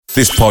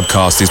This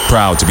podcast is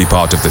proud to be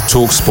part of the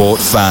TalkSport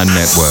Fan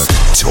Network.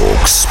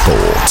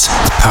 TalkSport.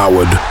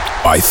 Powered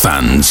by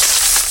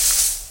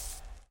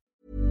fans.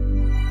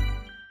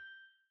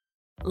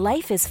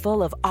 Life is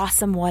full of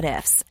awesome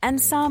what-ifs,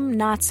 and some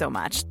not so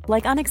much,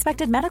 like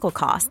unexpected medical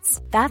costs.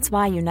 That's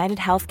why United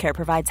Healthcare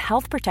provides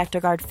Health Protector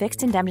Guard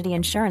fixed indemnity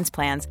insurance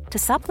plans to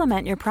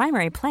supplement your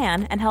primary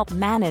plan and help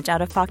manage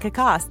out-of-pocket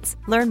costs.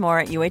 Learn more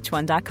at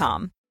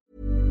uh1.com.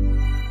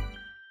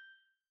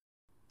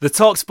 The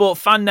TalkSport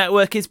Fan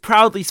Network is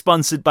proudly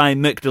sponsored by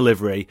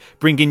McDelivery,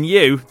 bringing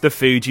you the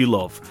food you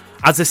love.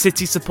 As a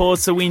City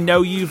supporter, we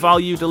know you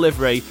value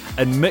delivery,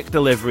 and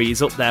McDelivery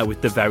is up there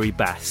with the very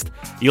best.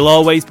 You'll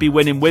always be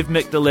winning with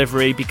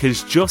McDelivery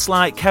because just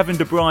like Kevin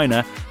De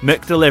Bruyne,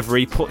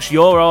 McDelivery puts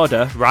your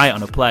order right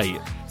on a plate.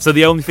 So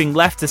the only thing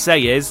left to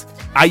say is,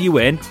 are you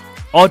in?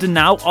 Order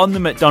now on the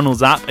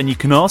McDonald's app, and you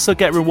can also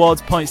get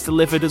rewards points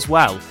delivered as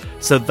well.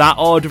 So that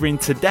ordering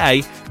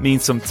today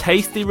means some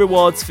tasty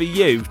rewards for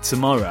you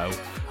tomorrow.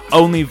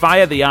 Only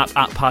via the app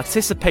at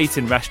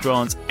participating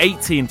restaurants.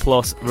 18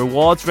 plus,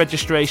 rewards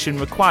registration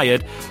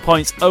required,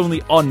 points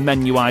only on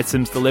menu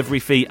items, delivery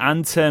fee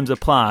and terms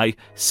apply.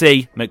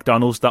 See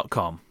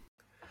mcdonalds.com.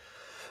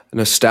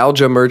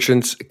 Nostalgia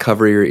merchants,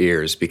 cover your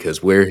ears,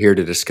 because we're here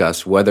to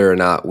discuss whether or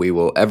not we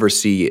will ever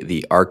see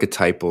the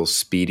archetypal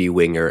speedy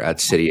winger at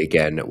City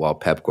again while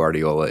Pep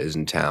Guardiola is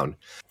in town.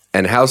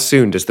 And how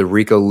soon does the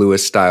Rico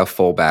Lewis-style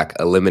fullback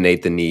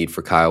eliminate the need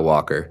for Kyle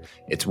Walker?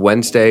 It's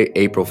Wednesday,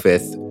 April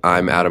 5th.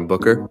 I'm Adam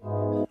Booker.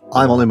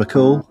 I'm Ollie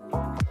McCool.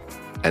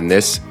 And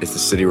this is the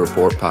City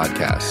Report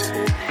podcast.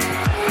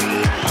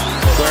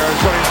 Guerrero's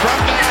got in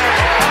front there.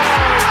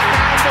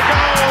 Oh, the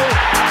goal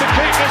to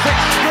keep this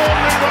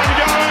extraordinary run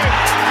going.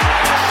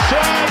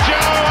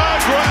 Sergio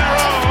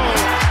Aguero.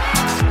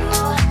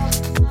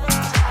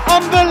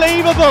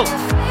 Unbelievable.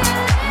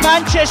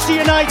 Manchester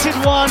United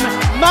 1,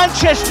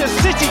 Manchester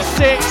City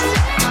 6.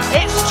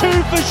 It's 2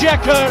 for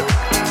Dzeko.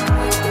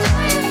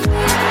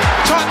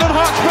 Tottenham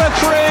Hotspur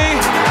 3,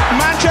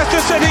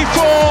 Manchester City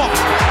 4.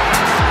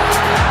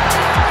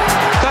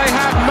 They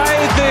have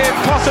made the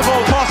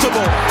impossible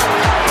possible.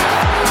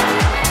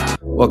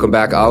 Welcome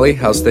back, Ollie.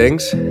 How's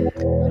things?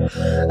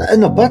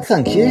 Not bad,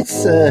 thank you.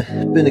 It's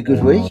been a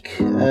good week.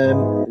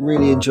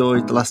 Really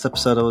enjoyed the last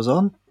episode I was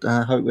on.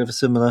 I hope we have a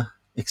similar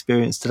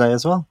experience today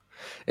as well.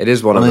 It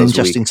is one of those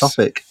interesting weeks.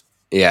 Topic.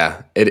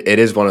 Yeah, it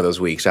is one of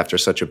those weeks after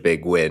such a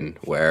big win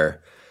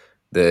where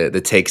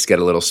the takes get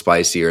a little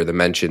spicier, the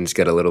mentions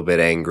get a little bit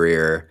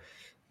angrier.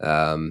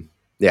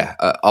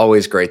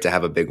 Always great to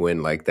have a big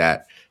win like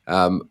that.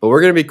 But we're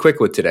going to be quick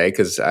with today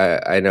because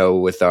I know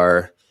with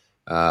our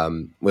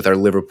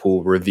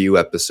Liverpool review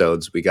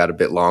episodes, we got a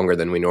bit longer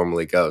than we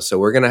normally go. So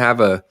we're going to have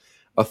a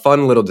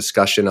fun little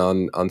discussion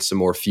on some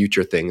more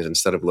future things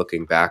instead of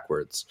looking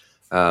backwards.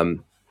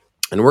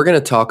 And we're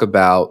going to talk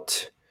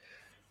about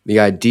the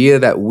idea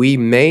that we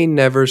may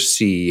never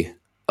see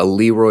a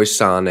Leroy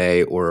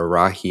Sané or a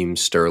Raheem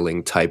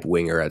Sterling type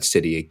winger at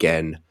City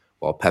again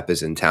while Pep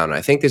is in town. I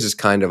think this is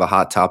kind of a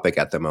hot topic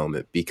at the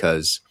moment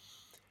because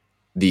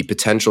the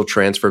potential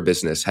transfer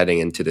business heading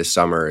into this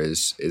summer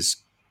is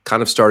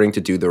kind of starting to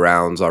do the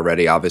rounds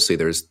already. Obviously,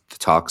 there's the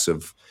talks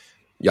of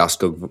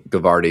Josko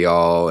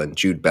Gvardiol and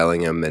Jude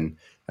Bellingham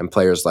and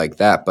players like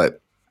that.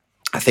 But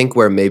I think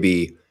where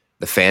maybe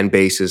the fan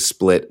base is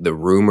split, the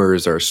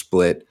rumors are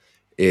split,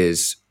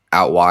 is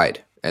out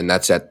wide, and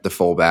that's at the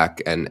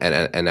fullback and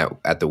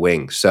at the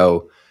wing.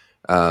 So,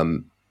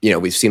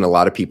 we've seen a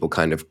lot of people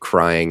kind of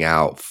crying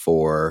out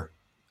for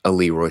a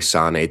Leroy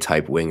Sané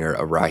type winger,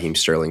 a Raheem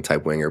Sterling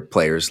type winger,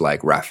 players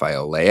like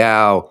Rafael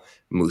Leao,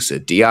 Moussa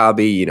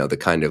Diaby, the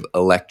kind of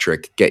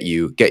electric get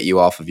you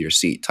off of your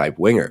seat type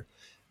winger.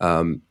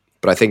 But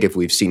I think if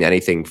we've seen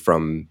anything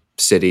from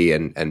City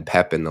and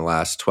Pep in the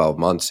last 12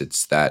 months,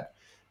 it's that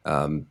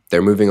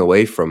they're moving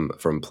away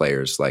from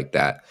players like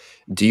that.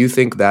 Do you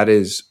think that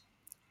is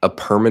a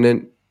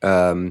permanent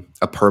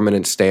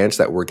stance,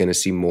 that we're going to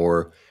see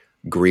more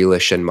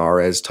Grealish and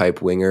Mahrez type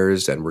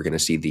wingers, and we're going to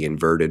see the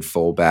inverted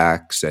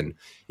fullbacks? And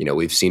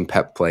we've seen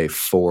Pep play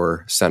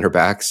 4 center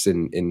backs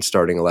in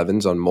starting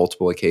 11s on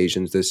multiple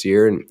occasions this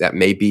year, and that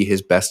may be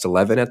his best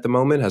 11 at the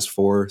moment, has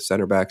 4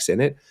 center backs in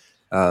it.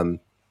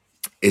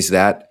 Is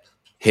that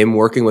him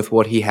working with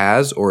what he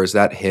has, or is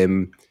that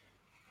him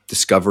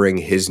discovering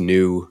his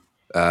new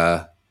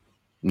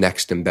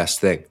next and best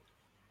thing?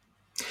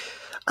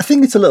 I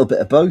think it's a little bit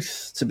of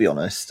both, to be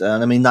honest.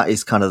 And I mean, that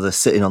is kind of the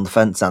sitting on the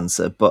fence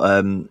answer.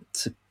 But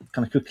to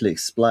kind of quickly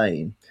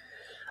explain,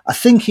 I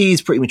think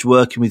he's pretty much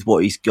working with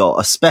what he's got,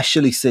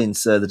 especially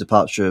since the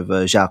departure of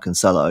João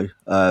Cancelo.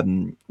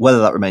 Whether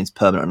that remains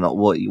permanent or not,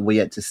 we're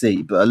yet to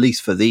see. But at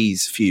least for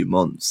these few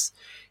months,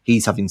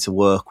 he's having to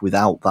work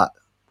without that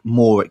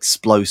more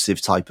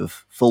explosive type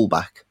of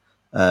fullback.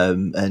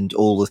 And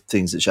all the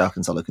things that João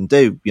Cancelo can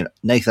do.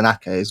 Nathan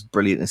Ake, as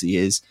brilliant as he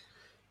is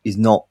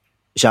not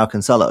João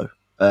Cancelo.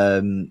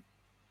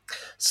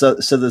 So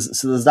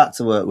there's that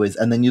to work with,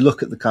 and then you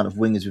look at the kind of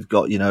wingers we've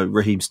got.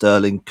 Raheem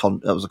Sterling,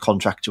 that was a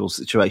contractual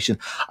situation.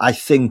 I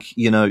think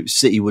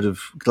City would have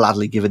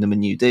gladly given him a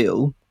new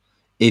deal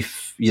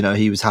if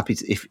he was happy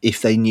to,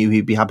 if they knew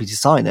he'd be happy to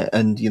sign it.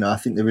 And I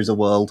think there is an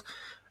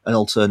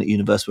alternate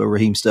universe where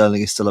Raheem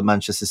Sterling is still a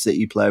Manchester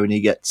City player and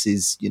he gets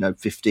his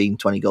 15,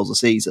 20 goals a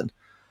season.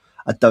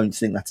 I don't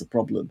think that's a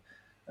problem,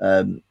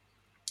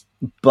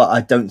 but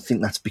I don't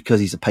think that's because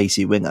he's a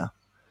pacey winger.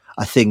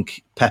 I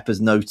think Pep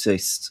has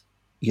noticed,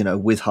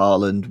 with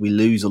Haaland, we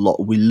lose a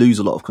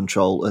lot of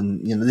control,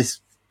 and this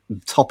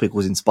topic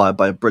was inspired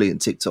by a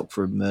brilliant TikTok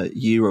from a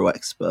Euro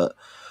expert,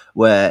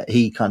 where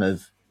he kind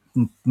of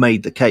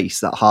made the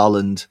case that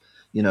Haaland,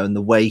 and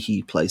the way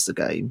he plays the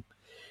game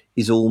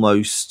is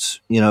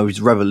almost,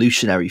 is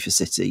revolutionary for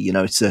City.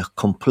 It's a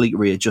complete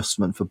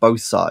readjustment for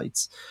both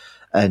sides,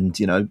 and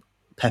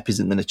Pep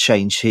isn't going to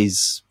change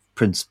his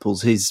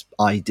principles, his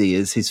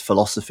ideas, his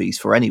philosophies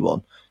for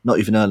anyone, not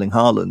even Erling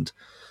Haaland.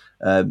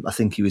 I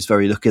think he was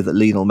very lucky that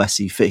Lionel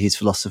Messi fit his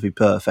philosophy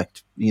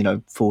perfect,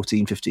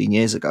 14, 15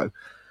 years ago.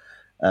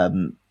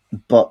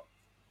 But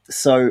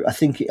so I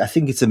think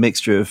it's a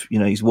mixture of,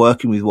 he's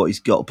working with what he's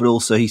got, but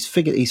also he's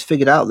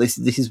figured out this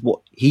is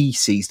what he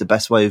sees the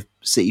best way of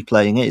City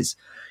playing is,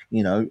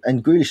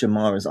 and Grealish and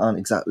Mahrez aren't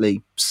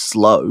exactly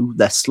slow.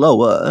 They're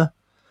slower.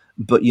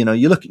 But you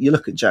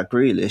look at Jack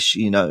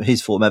Grealish.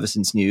 His form ever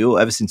since New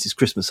York, ever since his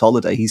Christmas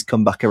holiday, he's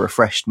come back a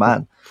refreshed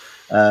man,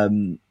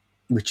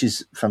 which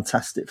is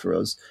fantastic for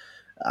us.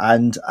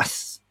 And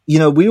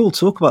we all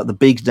talk about the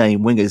big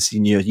name wingers.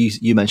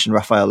 You mentioned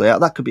Rafael Leao.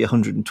 That could be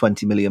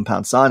 £120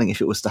 million signing if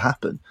it was to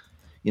happen.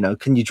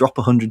 Can you drop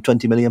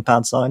 £120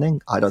 million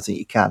signing? I don't think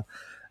you can.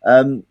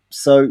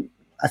 So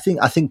I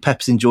think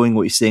Pep's enjoying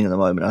what he's seeing at the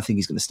moment. I think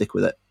he's going to stick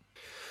with it.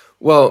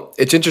 Well,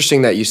 it's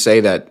interesting that you say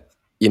that.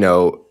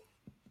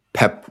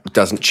 Pep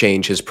doesn't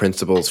change his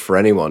principles for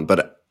anyone,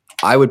 but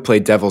I would play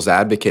devil's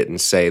advocate and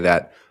say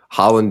that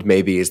Haaland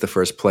maybe is the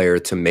first player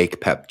to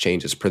make Pep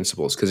change his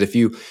principles. Because if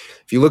you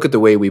look at the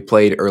way we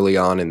played early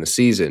on in the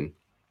season,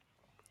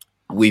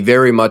 we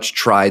very much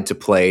tried to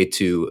play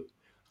to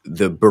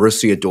the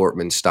Borussia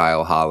Dortmund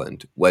style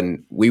Haaland.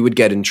 When we would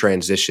get in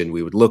transition,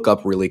 we would look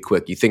up really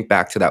quick. You think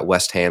back to that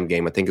West Ham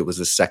game, I think it was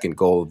the second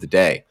goal of the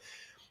day,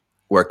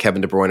 where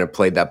Kevin De Bruyne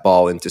played that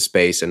ball into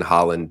space and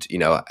Haaland,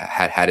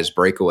 had his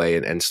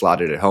breakaway and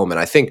slotted it home. And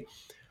I think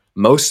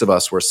most of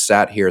us were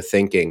sat here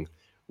thinking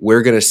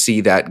we're going to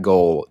see that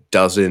goal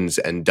dozens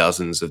and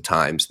dozens of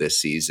times this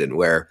season,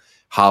 where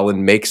Haaland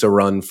makes a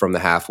run from the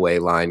halfway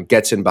line,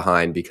 gets in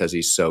behind because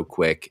he's so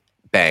quick,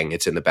 bang,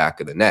 it's in the back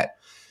of the net.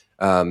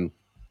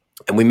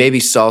 And we maybe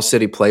saw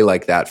City play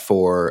like that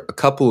for a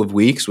couple of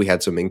weeks. We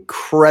had some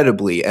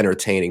incredibly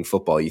entertaining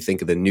football. You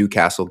think of the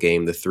Newcastle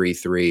game, the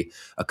 3-3,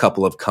 a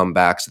couple of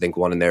comebacks. I think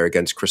one in there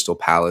against Crystal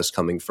Palace,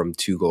 coming from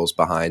 2 goals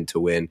behind to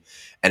win.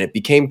 And it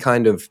became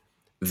kind of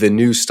the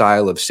new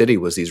style of City,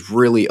 was these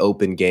really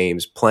open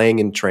games, playing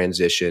in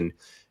transition.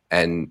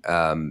 And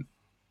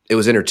it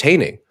was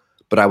entertaining.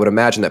 But I would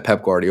imagine that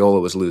Pep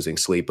Guardiola was losing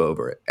sleep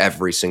over it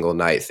every single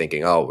night,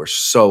 thinking, oh, we're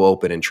so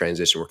open in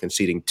transition. We're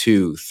conceding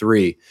 2,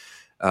 3.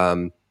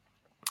 And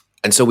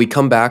so we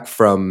come back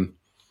from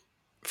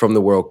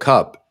the World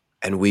Cup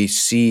and we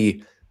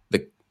see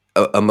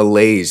a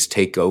malaise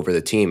take over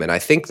the team. And I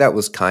think that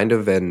was kind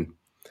of an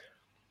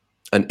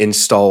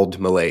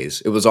installed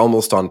malaise. It was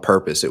almost on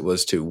purpose. It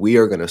was we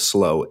are going to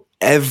slow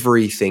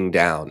everything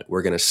down.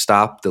 We're going to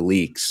stop the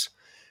leaks,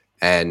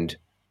 and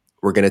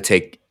we're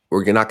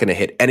not going to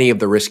hit any of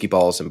the risky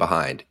balls in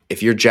behind.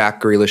 If you're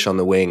Jack Grealish on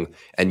the wing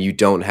and you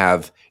don't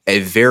have a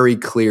very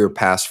clear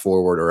pass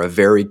forward or a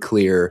very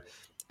clear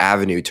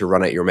avenue to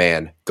run at your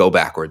man, go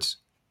backwards,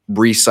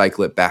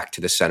 recycle it back to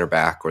the center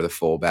back or the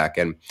full back.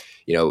 And,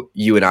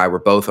 you and I were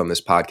both on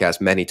this podcast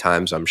many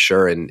times, I'm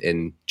sure,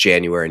 in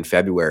January and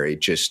February,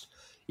 just,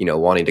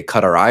 wanting to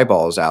cut our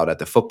eyeballs out at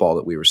the football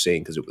that we were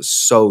seeing because it was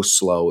so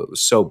slow. It was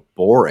so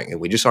boring,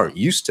 and we just aren't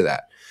used to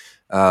that.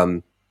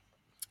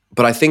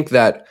 But I think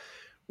that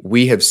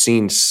we have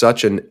seen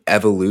such an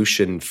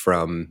evolution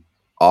from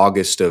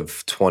August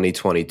of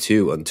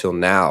 2022 until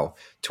now,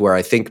 to where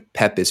I think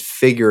Pep is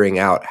figuring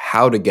out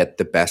how to get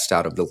the best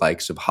out of the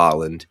likes of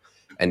Haaland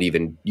and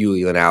even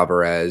Julian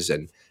Alvarez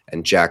and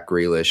Jack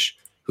Grealish,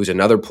 who's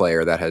another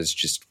player that has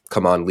just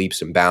come on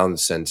leaps and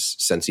bounds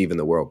since even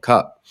the World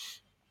Cup,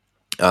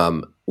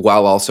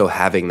 while also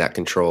having that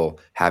control,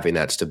 having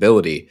that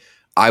stability.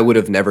 I would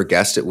have never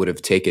guessed it would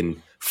have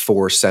taken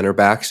 4 center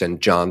backs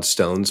and John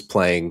Stones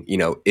playing,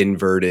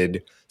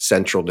 inverted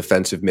central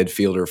defensive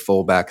midfielder,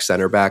 fullback,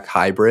 center back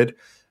hybrid.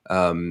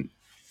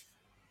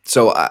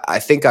 So I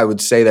think I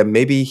would say that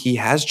maybe he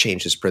has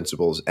changed his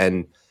principles,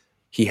 and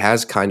he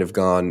has kind of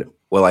gone,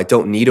 well, I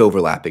don't need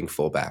overlapping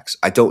fullbacks.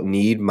 I don't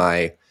need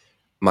my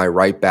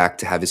right back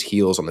to have his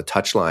heels on the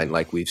touchline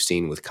like we've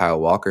seen with Kyle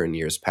Walker in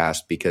years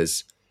past,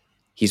 because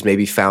he's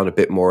maybe found a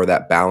bit more of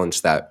that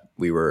balance that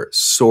we were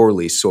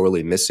sorely,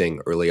 sorely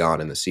missing early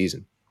on in the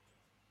season.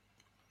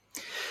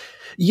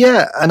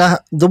 Yeah, and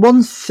the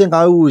one thing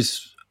I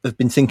always have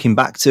been thinking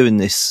back to in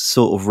this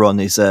sort of run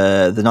is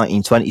the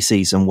 1920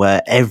 season,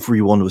 where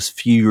everyone was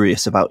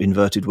furious about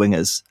inverted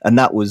wingers, and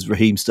that was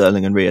Raheem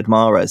Sterling and Riyad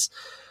Mahrez.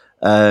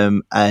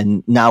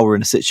 And now we're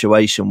in a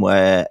situation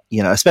where,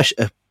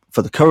 especially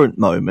for the current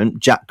moment,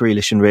 Jack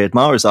Grealish and Riyad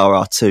Mahrez are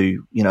our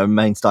two,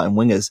 main starting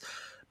wingers.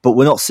 But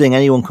we're not seeing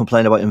anyone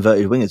complain about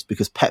inverted wingers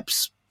because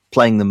Pep's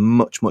playing them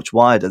much, much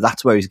wider.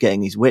 That's where he's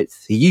getting his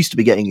width. He used to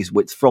be getting his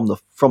width from the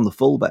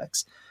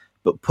fullbacks,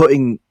 but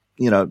putting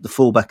the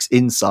fullbacks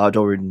inside,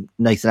 or in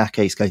Nathan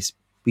Ake's case,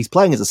 he's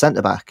playing as a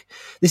centre back.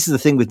 This is the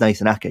thing with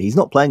Nathan Ake. He's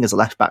not playing as a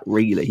left back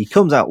really. He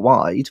comes out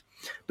wide,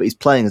 but he's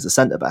playing as a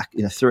centre back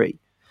in a 3.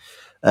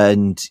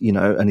 And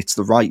it's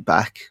the right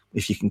back,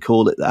 if you can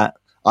call it that.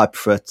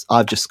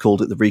 I've just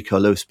called it the Rico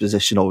Lewis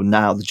position, or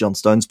now the John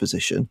Stones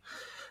position.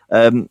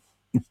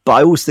 But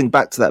I always think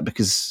back to that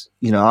because,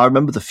 I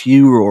remember the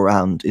furor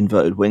around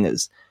inverted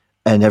wingers,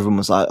 and everyone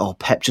was like, oh,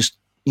 Pep, just,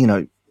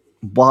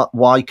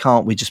 why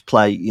can't we just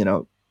play,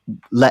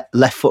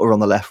 left footer on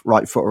the left,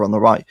 right footer on the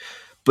right?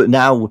 But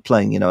now we're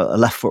playing, a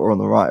left footer on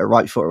the right, a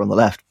right footer on the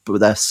left, but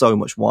they're so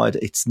much wider.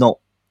 It's not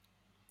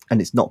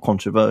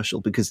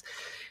controversial because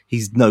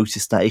he's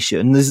noticed that issue.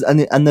 And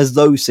there's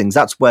those things.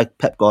 That's where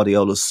Pep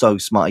Guardiola's so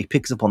smart. He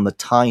picks up on the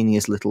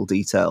tiniest little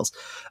details.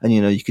 And,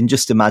 you can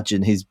just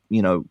imagine his,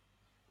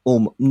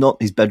 not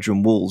his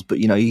bedroom walls, but,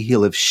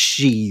 he'll have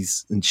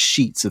sheaths and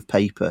sheets of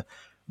paper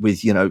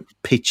with,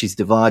 pitches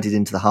divided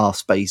into the half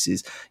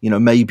spaces,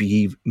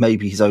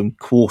 maybe his own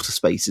quarter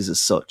spaces as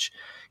such,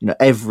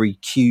 every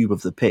cube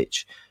of the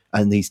pitch.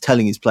 And he's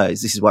telling his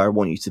players, this is where I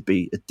want you to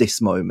be at this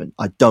moment.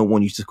 I don't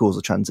want you to cause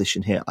a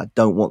transition here. I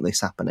don't want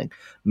this happening.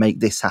 Make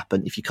this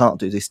happen. If you can't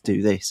do this,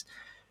 do this.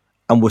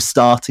 And we're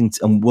starting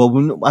to,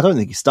 I don't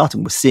think it's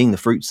starting. We're seeing the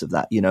fruits of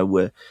that.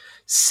 We're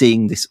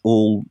seeing this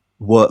all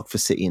work for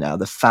City now.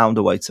 They've found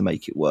a way to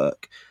make it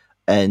work.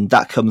 And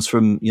that comes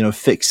from,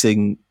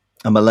 fixing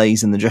a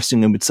malaise in the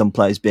dressing room with some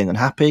players being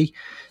unhappy.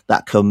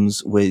 That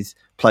comes with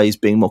players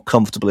being more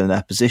comfortable in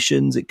their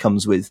positions. It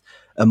comes with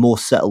a more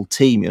settled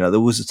team. There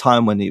was a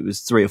time when it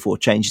was 3 or 4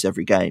 changes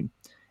every game.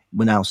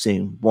 We're now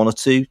seeing 1 or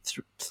 2,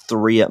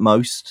 3 at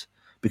most,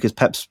 because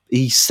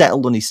he's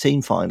settled on his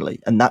team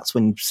finally, and that's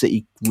when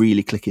City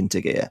really click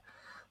into gear.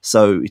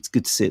 So it's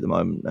good to see at the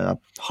moment, and I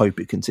hope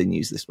it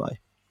continues this way.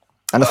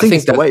 And I think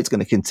it's the way it's going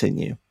to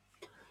continue.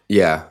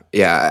 Yeah.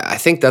 I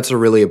think that's a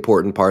really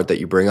important part that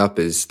you bring up,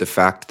 is the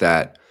fact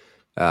that,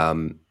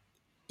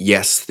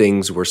 yes,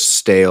 things were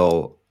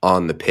stale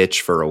on the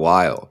pitch for a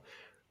while,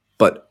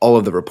 but all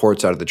of the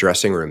reports out of the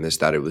dressing room is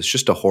that it was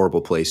just a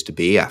horrible place to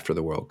be after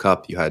the World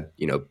Cup. You had,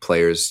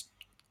 players,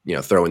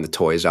 throwing the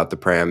toys out the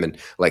pram, and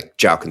like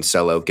João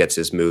Cancelo gets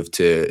his move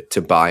to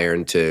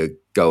Bayern to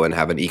go and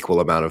have an equal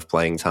amount of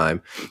playing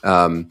time,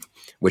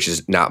 which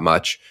is not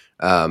much.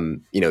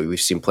 We've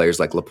seen players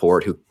like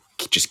Laporte who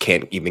just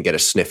can't even get a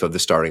sniff of the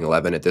starting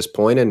 11 at this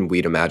point. And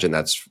we'd imagine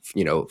that's,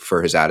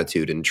 for his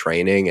attitude in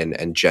training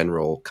and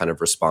general kind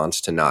of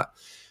response to not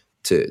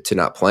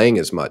playing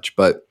as much.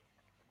 But,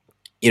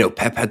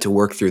 Pep had to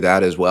work through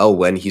that as well,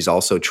 when he's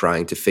also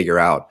trying to figure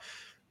out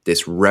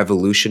this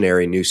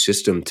revolutionary new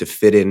system to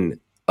fit in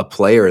a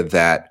player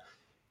that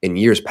in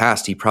years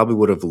past he probably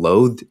would have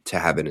loathed to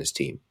have in his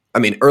team. I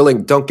mean,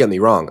 Erling, don't get me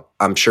wrong,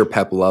 I'm sure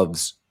Pep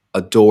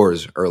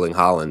adores Erling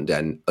Haaland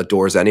and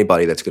adores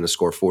anybody that's going to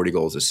score 40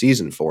 goals a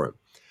season for him.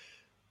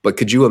 But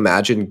could you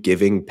imagine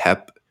giving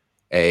Pep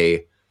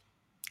a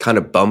kind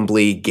of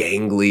bumbly,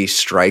 gangly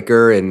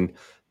striker in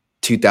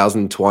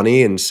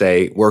 2020 and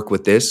say, work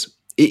with this?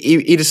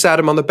 He just sat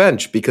him on the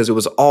bench because it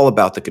was all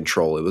about the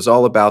control. It was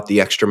all about the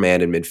extra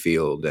man in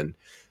midfield.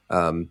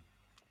 And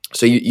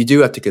so you do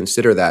have to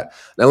consider that.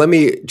 Now, let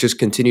me just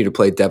continue to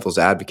play devil's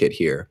advocate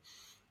here.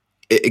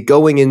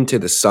 Going into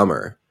the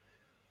summer,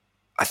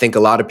 I think a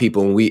lot of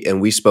people,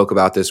 and we spoke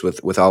about this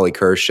with Ollie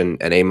Kirsch and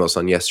Amos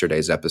on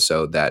yesterday's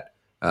episode, that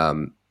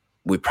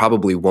we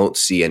probably won't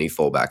see any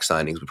fullback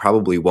signings. We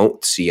probably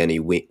won't see any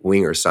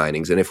winger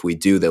signings. And if we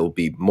do, they'll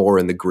be more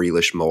in the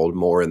Grealish mold,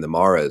 more in the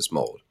Mahrez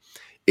mold.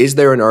 Is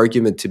there an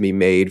argument to be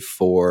made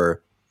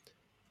for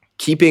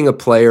keeping a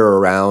player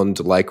around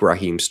like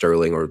Raheem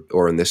Sterling,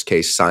 or in this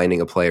case, signing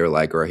a player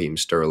like Raheem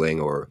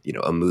Sterling, or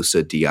a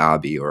Moussa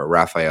Diaby or a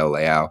Rafael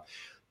Leao,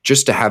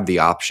 just to have the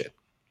option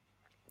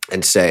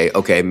and say,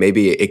 okay,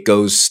 maybe it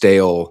goes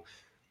stale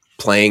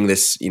playing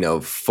this,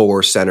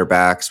 4 center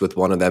backs with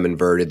one of them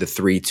inverted, the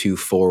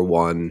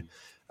 3-2-4-1.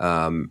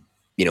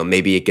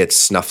 Maybe it gets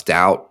snuffed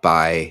out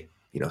by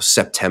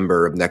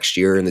September of next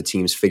year, and the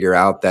teams figure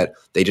out that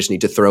they just need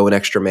to throw an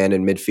extra man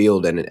in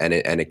midfield,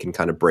 and it can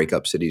kind of break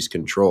up City's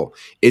control.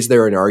 Is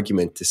there an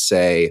argument to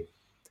say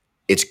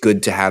it's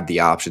good to have the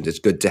options? It's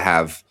good to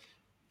have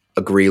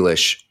a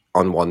Grealish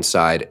on one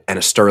side and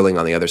a Sterling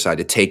on the other side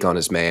to take on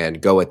his man,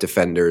 go at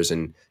defenders,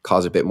 and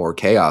cause a bit more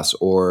chaos?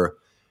 Or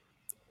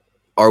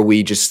are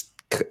we just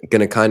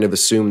going to kind of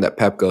assume that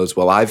Pep goes,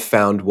 well, I've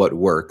found what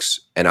works,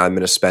 and I'm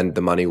going to spend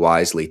the money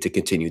wisely to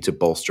continue to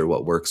bolster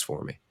what works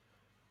for me?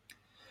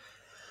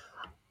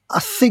 I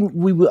think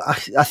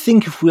I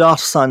think if we are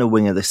to sign a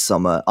winger this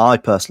summer, I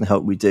personally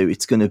hope we do.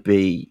 It's going to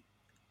be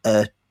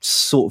a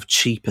sort of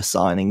cheaper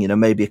signing,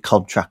 maybe a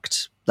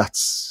contract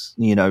that's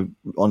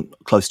on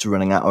close to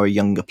running out, or a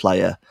younger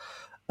player.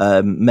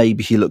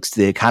 maybe he looks to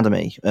the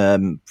academy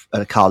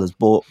at Carlos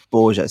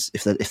Borges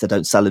if they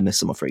don't sell him this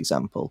summer, for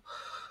example.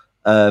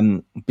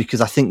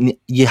 Because I think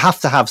you have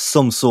to have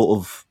some sort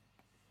of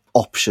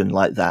option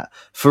like that.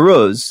 For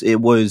us,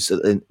 it was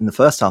in the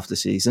first half of the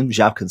season,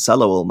 João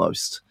Cancelo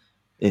almost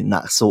in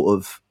that sort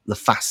of the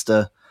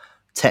faster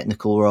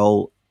technical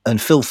role,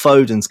 and Phil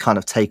Foden's kind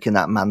of taken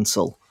that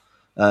mantle.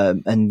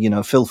 And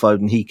Phil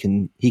Foden, he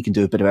can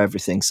do a bit of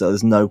everything, so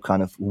there's no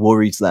kind of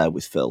worries there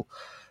with Phil.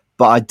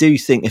 But I do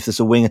think if there's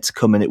a winger to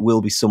come in, it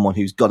will be someone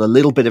who's got a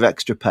little bit of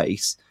extra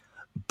pace,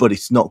 but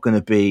it's not going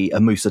to be a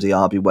Moussa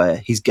Diaby where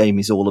his game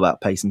is all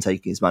about pace and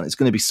taking his man. It's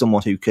going to be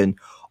someone who can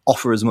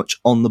offer as much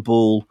on the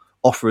ball,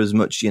 offer as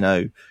much,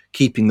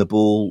 keeping the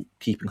ball,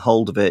 keeping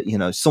hold of it,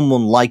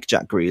 someone like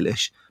Jack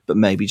Grealish, but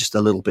maybe just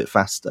a little bit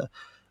faster.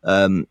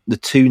 The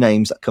two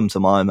names that come to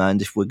my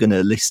mind, if we're going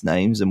to list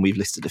names, and we've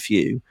listed a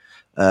few,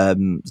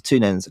 the two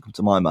names that come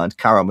to my mind,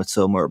 Karam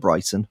Matoma at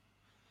Brighton.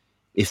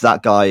 If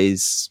that guy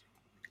is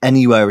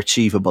anywhere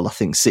achievable, I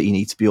think City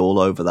need to be all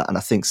over that. And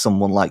I think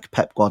someone like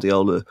Pep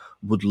Guardiola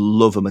would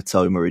love a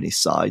Matoma in his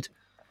side.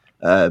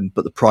 But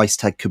the price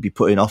tag could be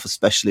putting off,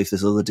 especially if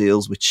there's other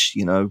deals, which,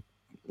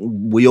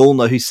 we all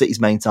know who City's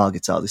main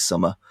targets are this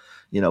summer.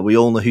 We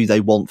all know who they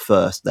want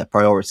first, their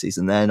priorities,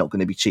 and they're not going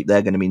to be cheap.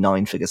 They're going to be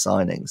 9-figure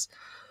signings.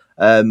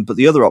 But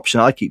the other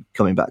option I keep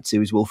coming back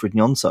to is Wilfried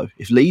Gnonto.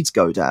 If Leeds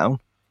go down,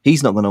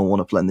 he's not going to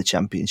want to play in the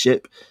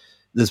Championship.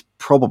 There's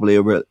probably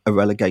a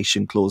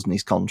relegation clause in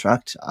his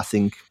contract. I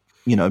think,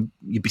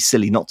 you'd be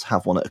silly not to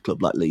have one at a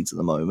club like Leeds at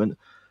the moment.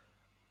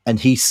 And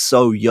he's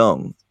so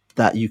young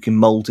that you can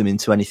mould him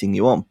into anything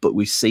you want. But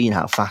we've seen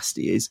how fast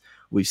he is.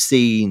 We've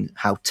seen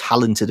how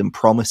talented and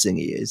promising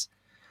he is.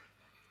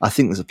 I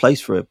think there's a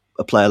place for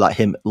a player like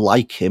him,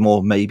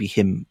 or maybe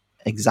him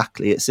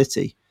exactly at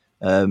City,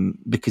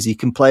 because he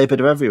can play a bit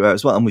of everywhere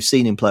as well. And we've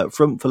seen him play up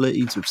front for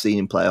Leeds. We've seen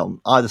him play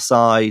on either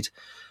side.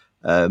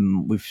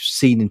 We've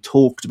seen him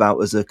talked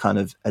about as a kind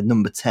of a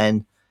number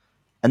 10.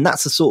 And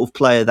that's the sort of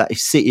player that if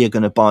City are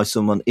going to buy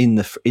someone in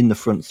the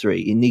front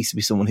three, it needs to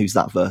be someone who's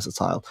that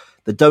versatile.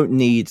 They don't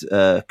need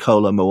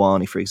Kolo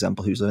Muani, for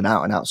example, who's an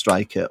out-and-out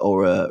striker,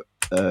 or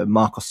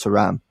Marcos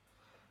Thuram.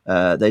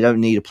 They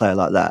don't need a player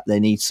like that. They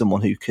need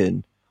someone who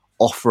can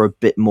offer a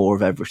bit more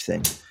of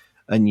everything.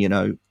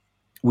 And,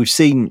 we've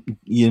seen,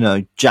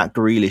 Jack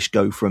Grealish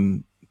go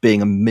from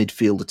being a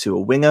midfielder to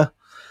a winger,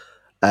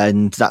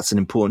 and that's an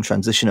important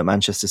transition at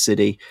Manchester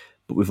City.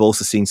 But we've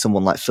also seen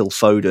someone like Phil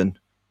Foden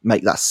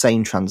make that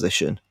same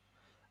transition.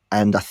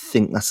 And I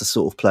think that's the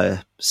sort of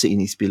player City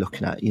needs to be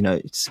looking at.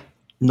 It's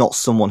not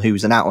someone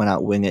who's an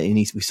out-and-out winger. It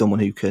needs to be someone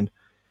who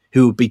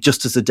would be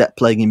just as adept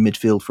playing in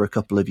midfield for a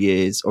couple of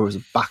years, or as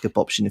a backup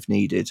option if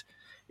needed,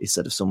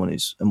 instead of someone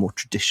who's a more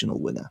traditional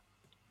winger.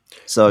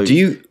 So,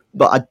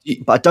 But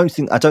I don't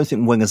think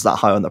wingers that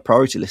high on the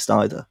priority list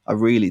either. I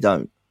really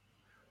don't.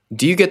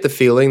 Do you get the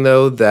feeling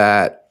though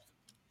that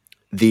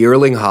the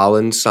Erling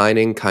Haaland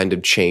signing kind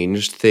of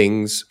changed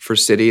things for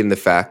City, in the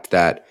fact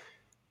that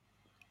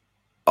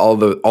all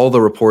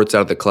the reports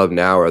out of the club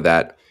now are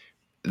that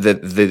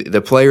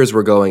the players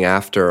we're going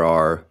after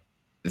are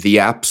the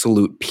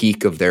absolute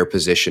peak of their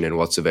position and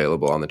what's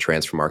available on the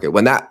transfer market,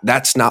 when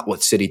that's not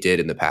what City did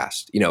in the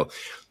past.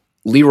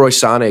 Leroy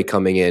Sané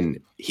coming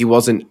in, he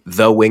wasn't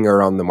the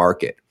winger on the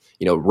market.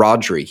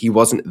 Rodri, he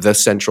wasn't the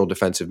central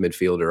defensive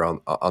midfielder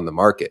on the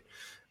market.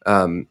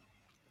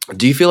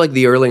 Do you feel like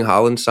the Erling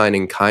Haaland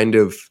signing kind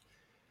of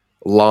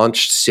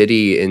launched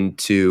City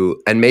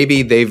into, and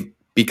maybe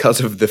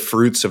because of the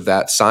fruits of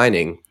that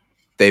signing,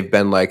 they've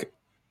been like,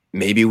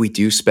 maybe we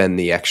do spend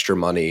the extra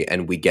money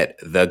and we get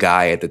the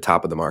guy at the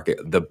top of the market,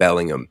 the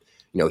Bellingham.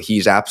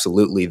 He's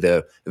absolutely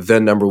the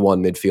number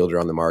one midfielder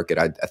on the market.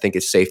 I think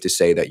it's safe to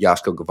say that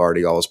Joško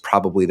Gvardiol is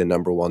probably the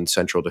number one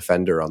central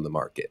defender on the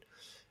market.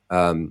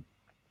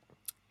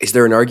 Is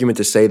there an argument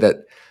to say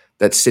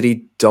that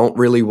City don't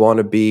really want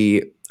to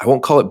be, I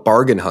won't call it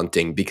bargain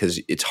hunting, because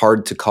it's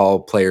hard to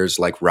call players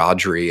like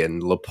Rodri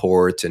and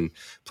Laporte and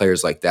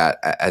players like that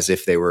as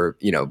if they were,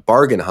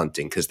 bargain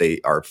hunting, because they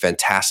are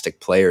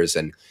fantastic players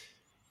and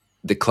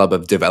the club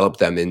have developed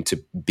them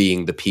into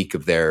being the peak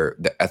of their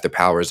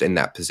powers in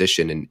that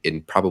position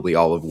in probably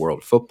all of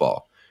world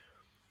football.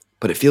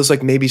 But it feels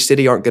like maybe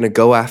City aren't going to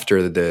go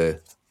after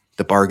the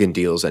bargain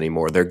deals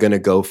anymore. They're going to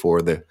go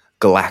for the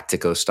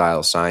Galactico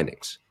style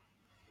signings.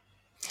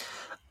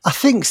 I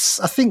think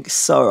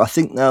so. I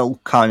think they'll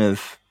kind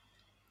of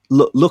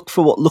look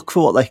for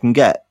what they can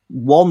get.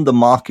 One, the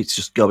market's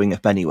just going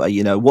up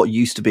anyway. What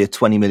used to be a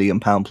 £20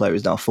 million player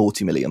is now a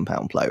 £40 million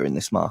player in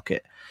this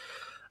market.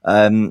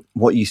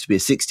 What used to be a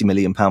 £60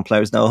 million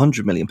player is now a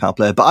 £100 million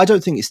player. But I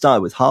don't think it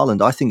started with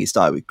Haaland. I think it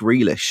started with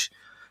Grealish.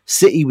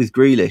 City with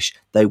Grealish,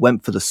 they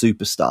went for the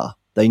superstar.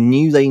 They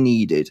knew they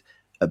needed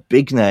a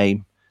big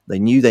name. They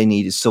knew they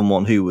needed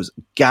someone who was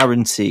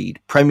guaranteed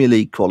Premier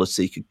League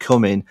quality, could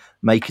come in,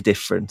 make a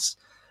difference.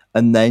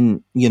 And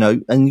then,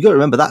 and you got to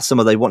remember that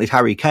summer they wanted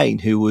Harry Kane,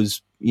 who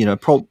was,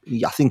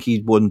 I think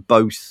he'd won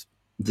both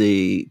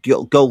the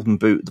Golden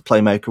Boot, the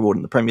Playmaker Award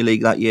in the Premier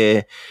League that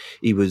year.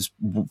 He was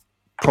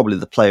probably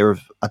the player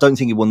of, I don't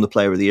think he won the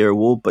Player of the Year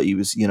award, but he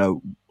was,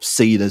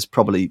 seen as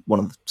probably one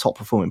of the top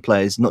performing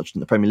players, not just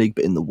in the Premier League,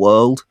 but in the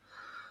world.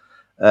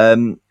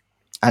 And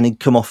he'd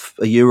come off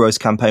a Euros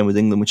campaign with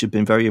England, which had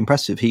been very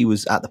impressive. He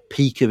was at the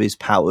peak of his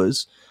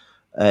powers,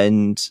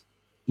 and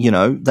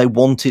they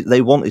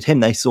wanted him.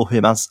 They saw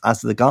him as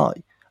the guy.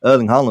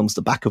 Erling Haaland was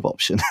the backup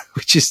option,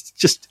 which is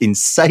just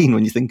insane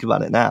when you think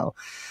about it now.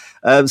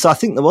 So I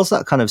think there was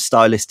that kind of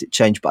stylistic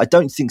change, but I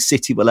don't think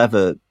City will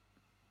ever,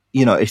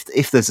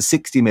 if there's a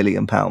 £60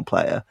 million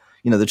player,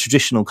 the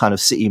traditional kind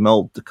of City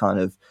mould, the kind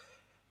of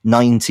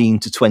 19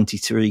 to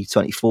 23,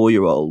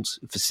 24-year-olds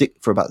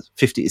for about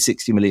 50 to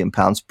 60 million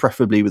pounds,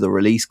 preferably with a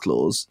release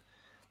clause,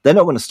 they're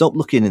not going to stop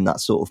looking in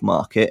that sort of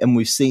market. And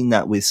we've seen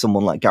that with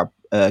someone like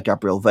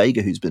Gabriel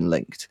Vega, who's been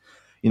linked.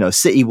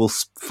 City will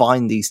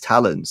find these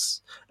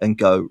talents and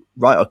go,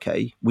 right,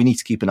 okay, we need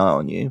to keep an eye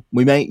on you.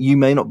 You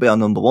may not be our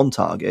number one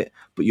target,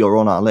 but you're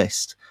on our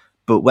list.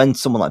 But when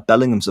someone like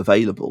Bellingham's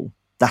available,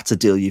 that's a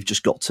deal you've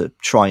just got to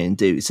try and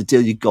do. It's a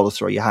deal you've got to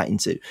throw your hat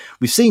into.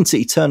 We've seen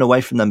City turn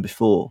away from them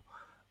before,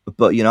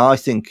 but I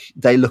think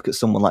they look at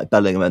someone like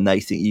Bellingham and they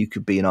think you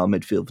could be in our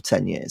midfield for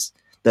 10 years.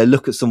 They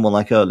look at someone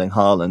like Erling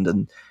Haaland,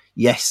 and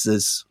yes,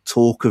 there's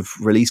talk of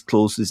release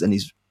clauses, and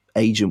his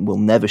agent will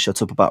never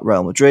shut up about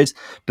Real Madrid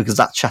because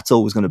that chat's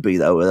always going to be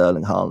there with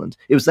Erling Haaland.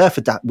 It was there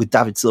with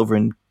David Silva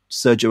and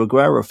Sergio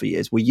Aguero for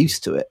years. We're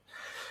used to it.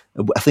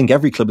 I think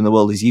every club in the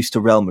world is used to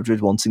Real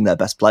Madrid wanting their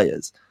best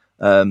players.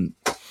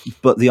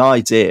 But the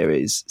idea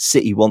is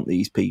City want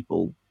these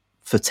people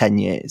for 10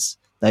 years.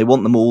 They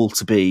want them all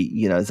to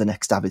be, the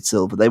next David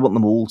Silva. They want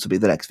them all to be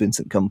the next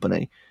Vincent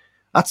Kompany.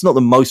 That's not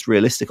the most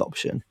realistic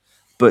option,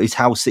 but it's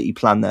how City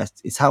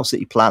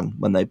plan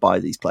when they buy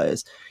these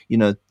players.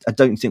 I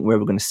don't think we're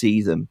ever going to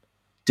see them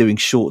doing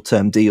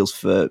short-term deals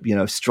for,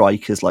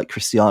 strikers like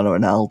Cristiano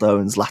Ronaldo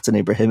and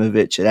Zlatan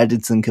Ibrahimovic and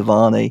Edinson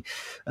Cavani.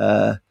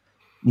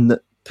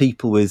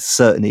 People with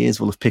certain ears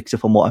will have picked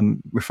up on what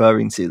I'm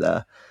referring to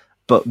there.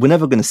 But we're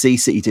never going to see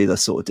City do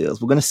those sort of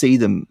deals. We're going to see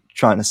them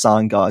trying to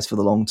sign guys for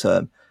the long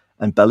term.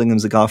 And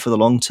Bellingham's a guy for the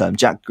long term.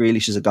 Jack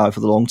Grealish is a guy for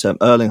the long term.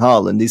 Erling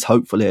Haaland is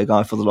hopefully a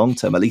guy for the long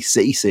term. At least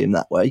City see him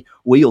that way.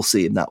 We'll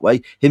see him that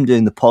way. Him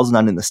doing the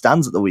Poznan in the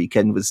stands at the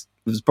weekend was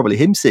probably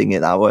him seeing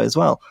it that way as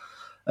well.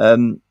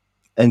 And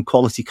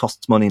quality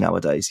costs money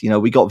nowadays.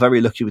 We got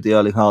very lucky with the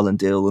Erling Haaland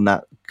deal and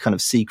that kind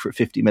of secret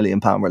 £50 million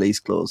release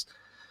clause.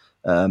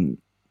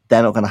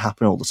 They're not going to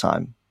happen all the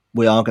time.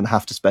 We are going to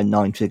have to spend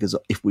 9 figures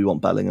if we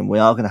want Bellingham. We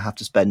are going to have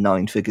to spend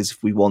 9 figures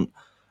if we want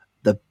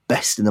the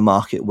best in the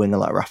market winger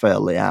like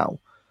Rafael Leao.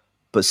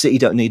 But City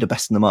don't need a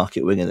best in the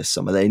market winger this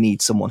summer. They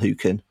need someone who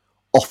can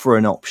offer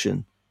an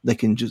option.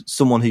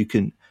 Someone who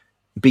can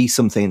be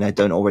something they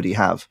don't already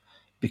have.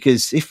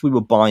 Because if we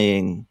were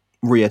buying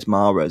Riyad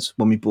Mahrez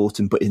when we bought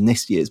him, but in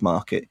this year's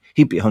market,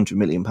 he'd be £100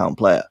 million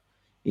player.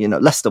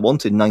 Leicester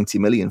wanted 90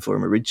 million for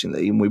him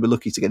originally, and we were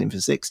lucky to get him for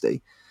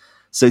 60.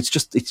 So it's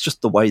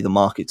just the way the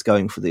market's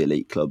going for the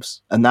elite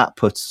clubs. And that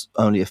puts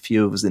only a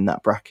few of us in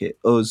that bracket.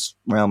 Us,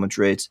 Real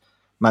Madrid,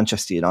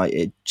 Manchester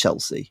United,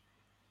 Chelsea.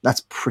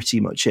 That's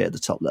pretty much it at the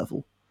top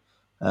level.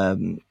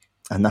 And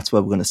that's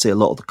where we're going to see a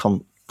lot of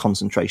the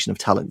concentration of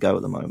talent go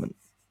at the moment.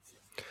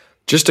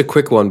 Just a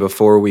quick one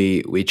before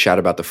we chat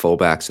about the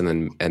fullbacks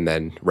and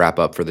then wrap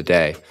up for the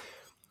day.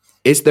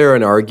 Is there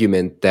an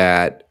argument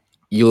that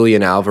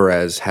Julian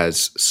Alvarez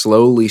has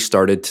slowly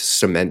started to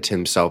cement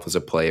himself as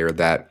a player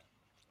that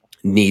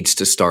needs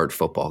to start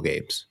football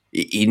games?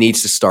 He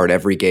needs to start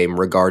every game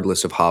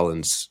regardless of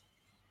Haaland's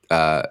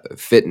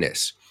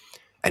fitness.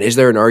 And is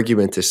there an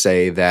argument to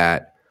say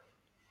that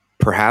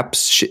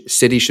perhaps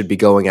City should be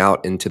going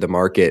out into the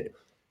market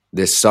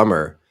this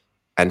summer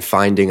and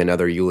finding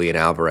another Julian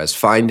Alvarez,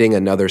 finding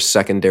another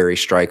secondary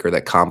striker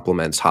that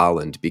complements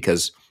Haaland?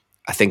 Because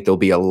I think there'll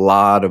be a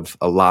lot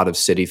of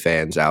City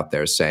fans out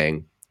there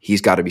saying he's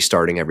got to be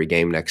starting every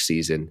game next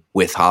season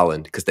with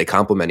Haaland because they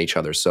complement each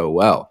other so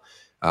well.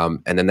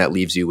 And then that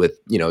leaves you with,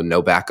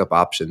 no backup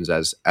options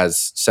as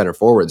center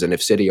forwards. And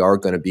if City are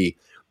going to be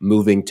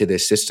moving to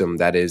this system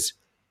that is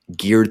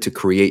geared to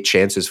create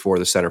chances for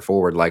the center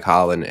forward like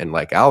Haaland and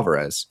like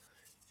Alvarez,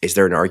 is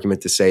there an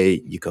argument to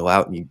say you go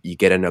out and you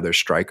get another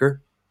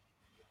striker?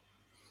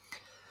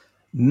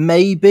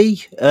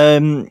 Maybe.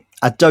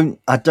 I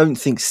don't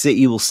think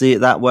City will see it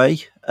that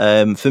way.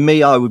 For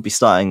me, I would be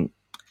starting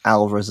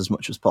Alvarez as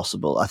much as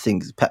possible. I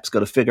think Pep's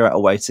got to figure out a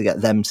way to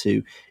get them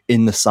two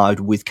in the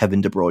side with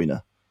Kevin De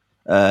Bruyne.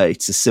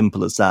 It's as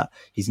simple as that.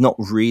 He's not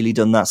really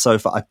done that so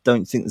far. I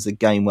don't think there's a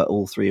game where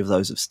all three of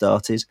those have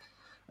started.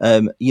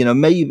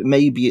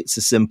 Maybe it's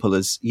as simple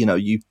as,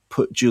 you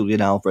put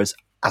Julian Alvarez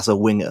as a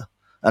winger.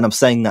 And I'm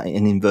saying that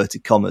in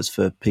inverted commas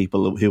for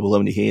people who will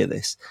only hear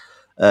this.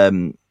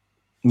 Maybe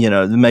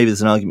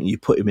there's an argument you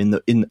put him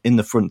in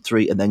the front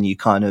three and then you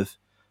kind of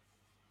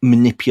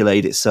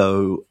manipulate it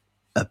so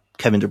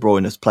Kevin De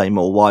Bruyne is playing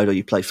more wide, or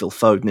you play Phil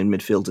Foden in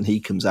midfield and he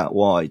comes out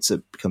wide. So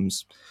it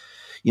becomes,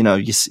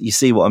 you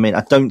see what I mean?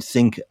 I don't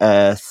think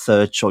a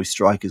third choice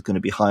striker is going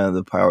to be high on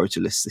the priority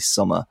list this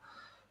summer.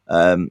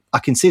 I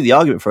can see the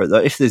argument for it, though.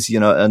 If there's,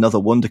 another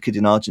wonder kid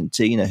in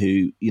Argentina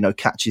who,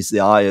 catches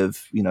the eye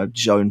of,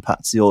 Joan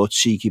Patsy or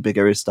Cheeky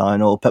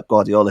Begiristain or Pep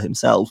Guardiola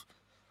himself,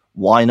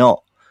 why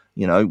not?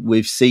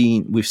 We've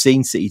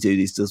seen City do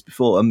these deals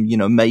before,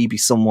 and maybe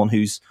someone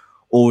who's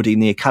already in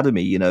the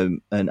academy,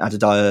 and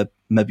Adedaya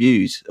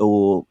Mabud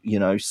or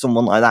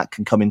someone like that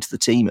can come into the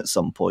team at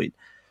some point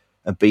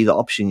and be the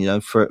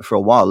option. For a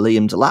while,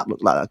 Liam Delap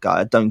looked like that guy.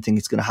 I don't think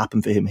it's going to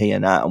happen for him here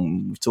now,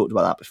 and we've talked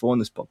about that before in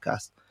this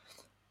podcast.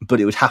 But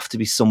it would have to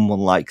be someone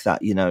like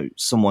that,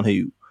 someone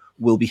who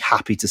will be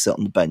happy to sit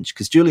on the bench,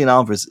 because Julian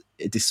Alvarez,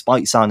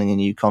 despite signing a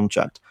new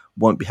contract,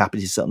 won't be happy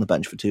to sit on the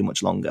bench for too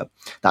much longer.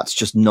 That's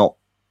just not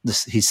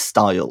his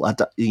style.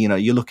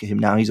 You look at him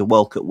now, he's a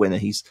World Cup winner.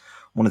 He's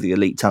one of the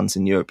elite talents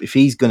in Europe. If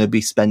he's going to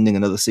be spending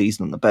another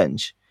season on the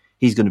bench,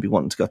 he's going to be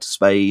wanting to go to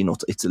Spain or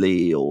to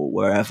Italy or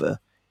wherever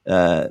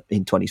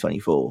in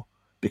 2024,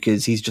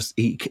 because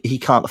he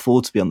can't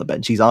afford to be on the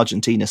bench. He's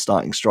Argentina's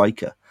starting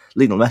striker.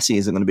 Lionel Messi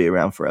isn't going to be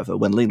around forever.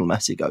 When Lionel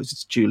Messi goes,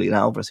 it's Julian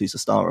Alvarez who's the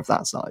star of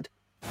that side.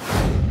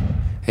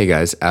 Hey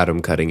guys,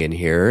 Adam cutting in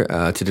here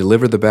to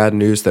deliver the bad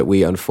news that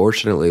we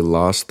unfortunately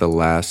lost the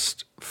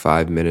last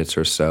 5 minutes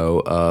or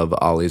so of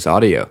Ollie's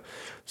audio.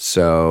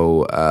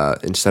 So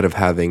instead of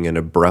having an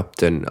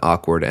abrupt and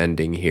awkward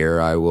ending here,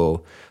 I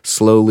will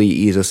slowly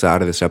ease us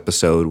out of this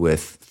episode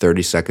with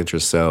 30 seconds or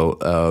so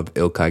of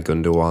Ilkay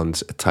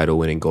Gundogan's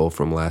title-winning goal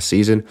from last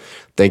season.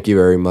 Thank you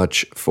very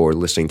much for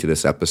listening to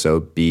this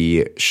episode.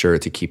 Be sure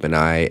to keep an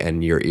eye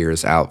and your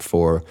ears out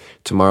for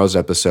tomorrow's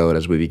episode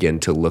as we begin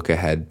to look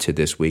ahead to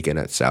this weekend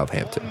at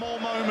Southampton.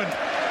 One more moment.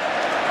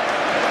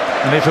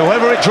 And if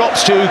whoever it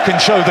drops to can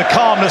show the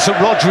calmness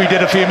that Rodri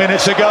did a few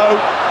minutes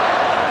ago,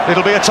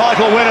 it'll be a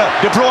title winner.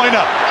 De Bruyne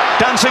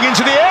dancing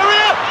into the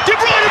area. De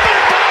Bruyne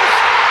back post.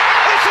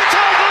 It's a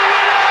title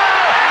winner.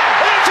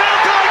 It's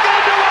Ilkay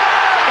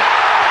Gundogan.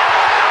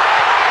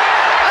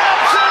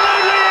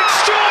 Absolutely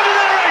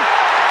extraordinary.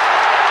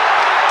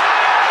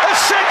 A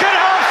second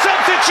half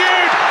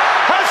substitute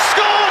has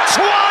scored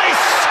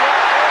twice.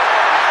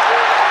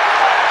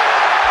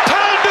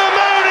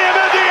 Pandemonium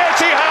at the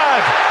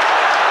Etihad.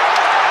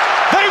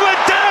 They were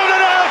down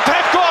and out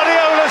Pep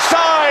Guardiola's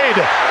side.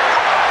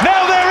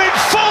 Now they're in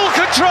full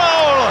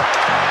control.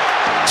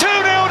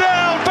 2-0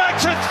 down, back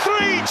to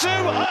 3-2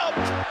 up.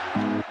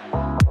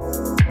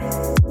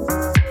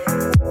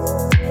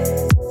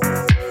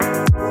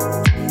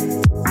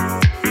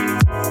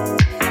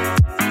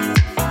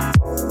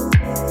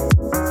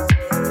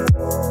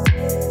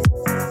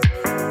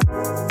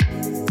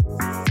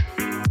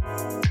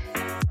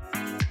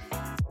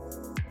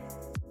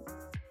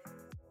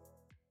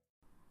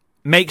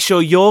 Make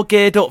sure you're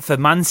geared up for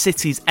Man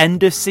City's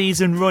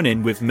end-of-season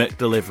run-in with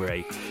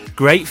McDelivery.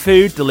 Great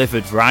food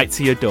delivered right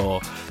to your door.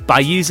 By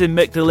using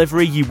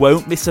McDelivery, you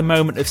won't miss a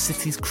moment of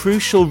City's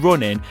crucial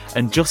run-in,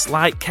 and just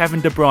like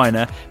Kevin De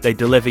Bruyne, they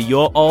deliver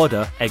your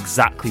order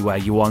exactly where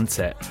you want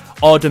it.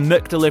 Order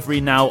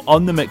McDelivery now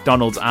on the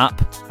McDonald's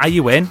app. Are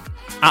you in?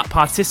 At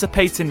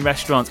participating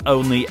restaurants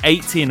only,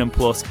 18 and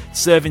plus,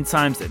 serving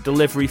times,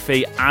 delivery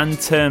fee and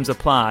terms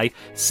apply.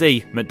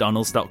 See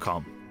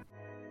mcdonalds.com.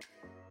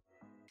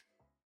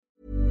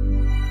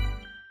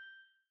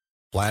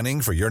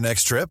 Planning for your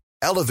next trip?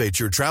 Elevate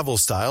your travel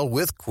style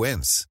with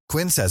Quince.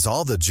 Quince has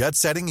all the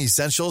jet-setting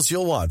essentials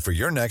you'll want for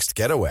your next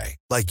getaway,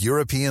 like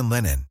European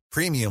linen,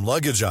 premium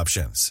luggage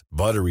options,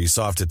 buttery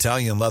soft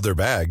Italian leather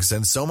bags,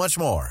 and so much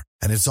more.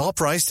 And it's all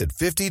priced at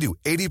 50 to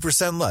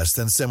 80% less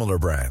than similar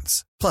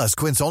brands. Plus,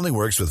 Quince only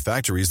works with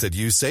factories that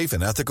use safe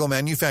and ethical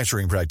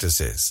manufacturing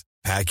practices.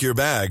 Pack your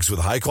bags with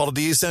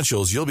high-quality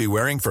essentials you'll be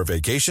wearing for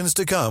vacations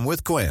to come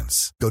with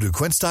Quince. Go to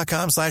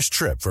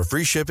quince.com/trip for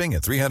free shipping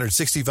and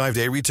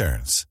 365-day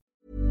returns.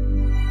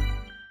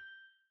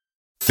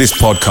 This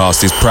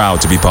podcast is proud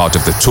to be part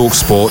of the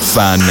TalkSport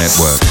Fan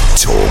Network.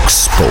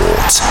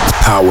 TalkSport.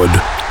 Powered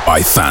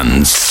by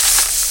fans.